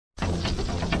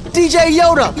DJ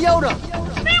Yoda.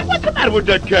 Man, what's the matter with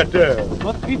that cat there?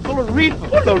 Must be full of reefer.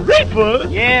 Full of reefer?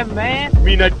 Yeah, man. You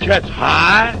mean that cat's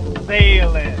high?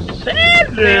 Sailing.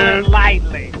 Sailing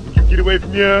lightly. Get away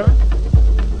from here.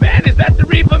 Man, is that the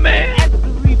reefer, man? That's the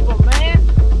reefer,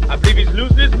 man. I believe he's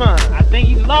losing his mind. I think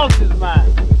he's lost his mind.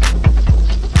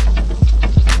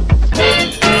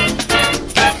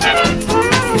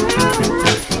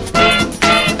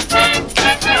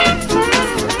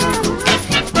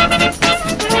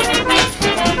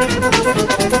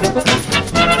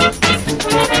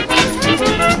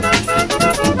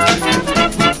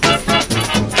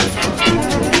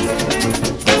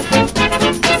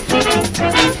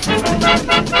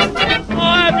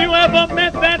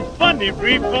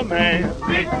 Reefer man.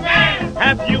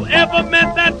 Have you ever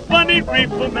met that funny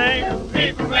reefer man?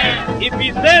 If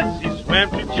he says he swam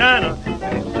to China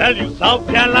and he sells you South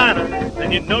Carolina,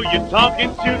 then you know you're talking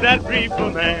to that reefer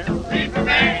man.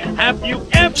 Have you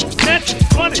ever met the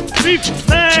funny reefer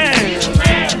man?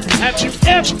 Have you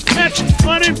ever met the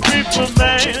funny reefer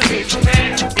man?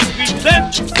 If he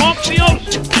says he walks the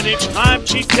ocean anytime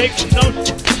he takes a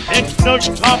notion, then you know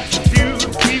you're talking to the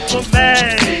reefer man.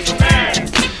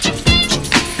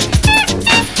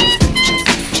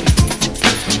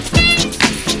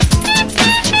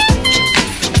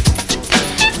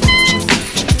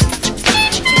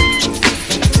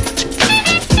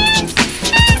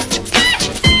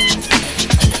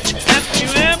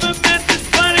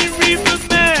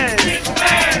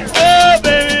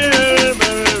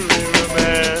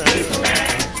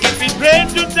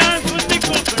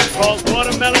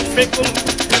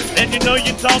 Then you know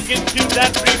you're talking to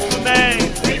that reefer man.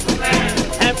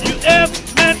 Have you ever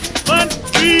met a funny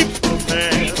reefer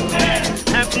man?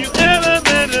 Have you ever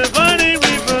met a funny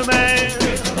reefer man?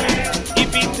 If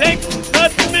he takes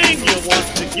Pennsylvania,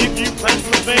 wants to give you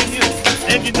Pennsylvania,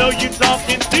 then you know you're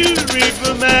talking to the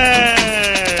reefer man.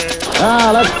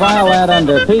 Ah, let's file that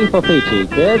under P for Peachy,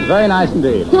 kids. Very nice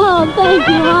indeed. Oh, thank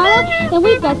you, Harlow. And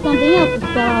we've got something else to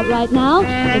spell out right now. It's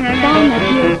a song that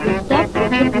deals with step,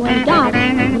 triple, and dot.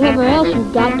 Whatever else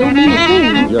you've got don't mean a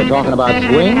thing. You're talking about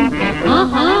swing?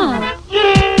 Uh-huh.